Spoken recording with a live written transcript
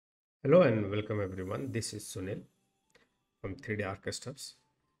Hello and welcome everyone. This is Sunil from 3D Orchestras,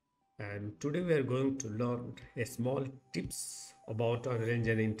 and today we are going to learn a small tips about our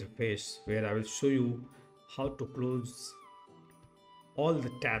engine interface where I will show you how to close all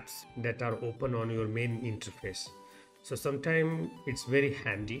the tabs that are open on your main interface. So sometimes it's very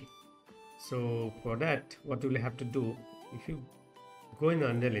handy. So for that, what you will have to do, if you go in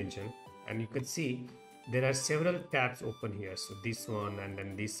Unreal Engine and you can see there are several tabs open here. So this one and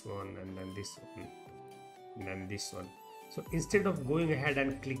then this one and then this one and then this one. So instead of going ahead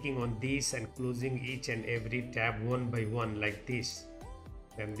and clicking on this and closing each and every tab one by one like this,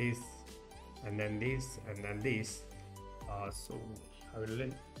 then this and then this and then this, so I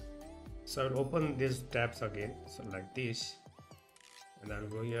will open these tabs again. So like this, and I'll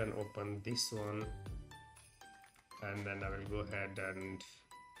go here and open this one, and then I will go ahead and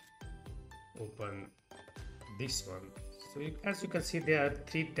open this one. So as you can see, there are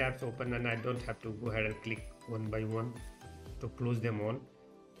three tabs open and I don't have to go ahead and click one by one to close them all.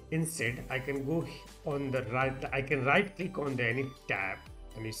 Instead, I can go on the right, I can right click on the any tab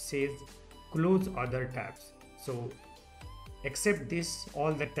and it says close other tabs. So except this,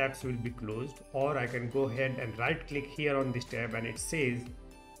 all the tabs will be closed, or I can go ahead and right click here on this tab and it says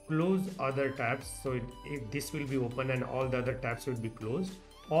close other tabs. So this will be open and all the other tabs will be closed,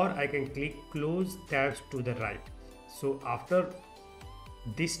 or I can click close tabs to the right. So after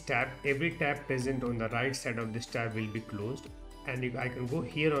this tab, every tab present on the right side of this tab will be closed, and I can go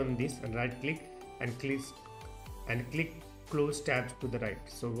here on this and right click and click close tabs to the right.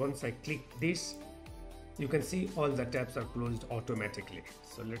 So once I click this, you can see all the tabs are closed automatically.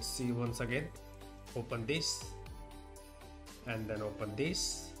 So let's see once again. Open this and then open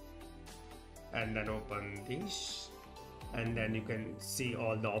this and then open this, and then you can see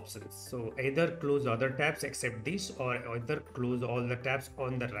all the options. So either close other tabs except this, or either close all the tabs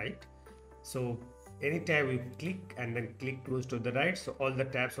on the right. So any tab you click and then click close to the right, so all the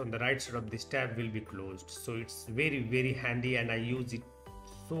tabs on the right side of this tab will be closed. So it's very handy and I use it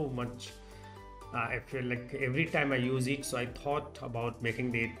so much. I feel like every time I use it, so I thought about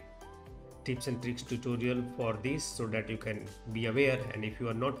making the tips and tricks tutorial for this so that you can be aware, and if you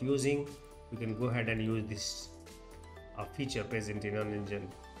are not using, you can go ahead and use this feature present in Unreal Engine.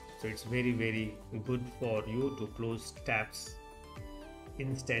 So it's very good for you to close tabs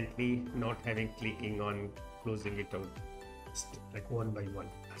instantly, not having clicking on closing it out like one by one.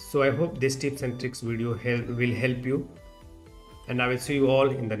 So I hope this tips and tricks video will help you, and I will see you all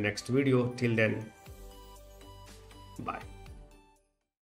in the next video. Till then, bye.